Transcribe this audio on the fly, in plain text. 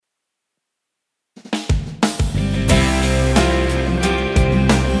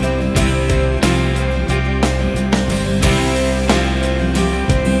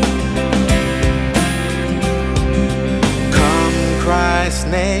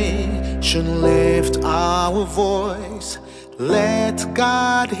nation lift our voice. Let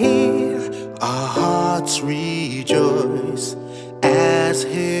God hear, our hearts rejoice as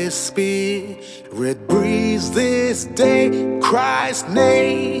His Spirit breathes this day. Christ's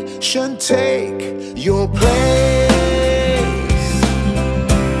nation take your place.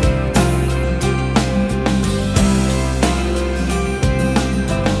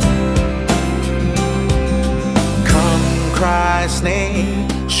 Christ's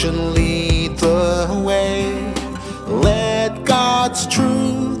nation lead the way. Let God's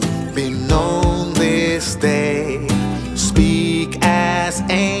truth be known this day. Speak as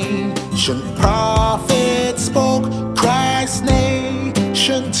ancient prophets spoke. Christ's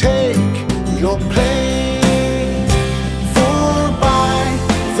nation take your place. For by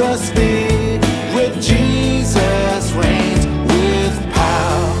the Spirit Jesus reigns, with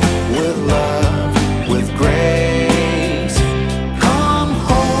power, with love, with grace.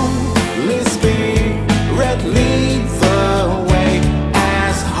 Lead the way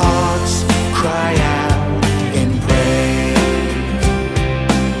as hearts cry out in praise.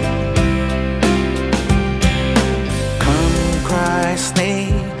 Come, Christ's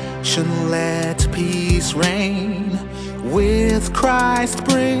nation, let peace reign. With Christ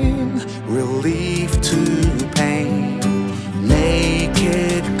bring relief to pain.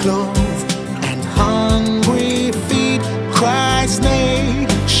 Naked clothe and hungry feed. Christ's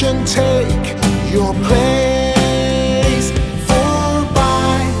nation take your place. For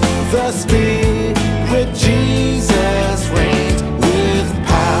by the Spirit Jesus reigns, with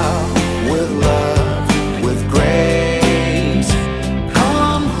power, with love, with grace.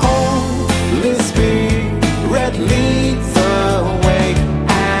 Come, Holy Spirit, lead the way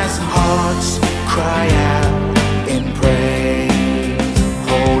as hearts cry out in praise.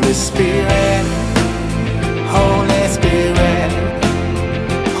 Holy Spirit, Holy Spirit,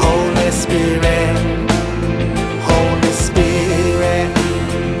 Holy Spirit.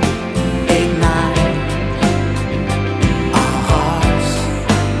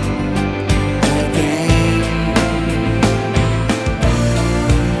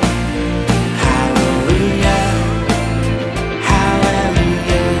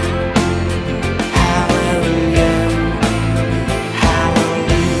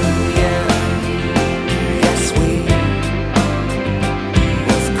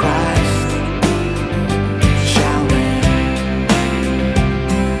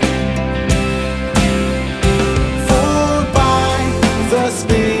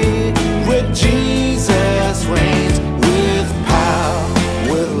 Spirit Jesus reigns, with power,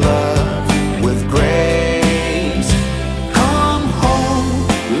 with love, with grace. Come,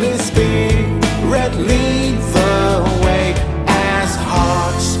 Holy Spirit, lead the way as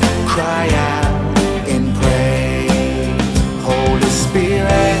hearts cry out in praise. Holy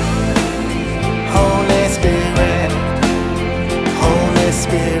Spirit, Holy Spirit, Holy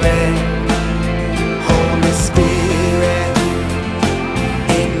Spirit, Holy Spirit.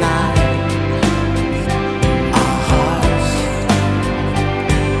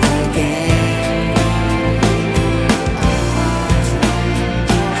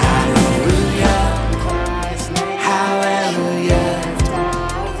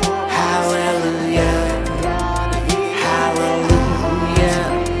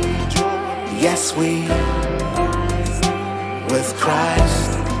 Yes, we with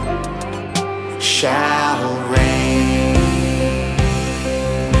Christ shall reign.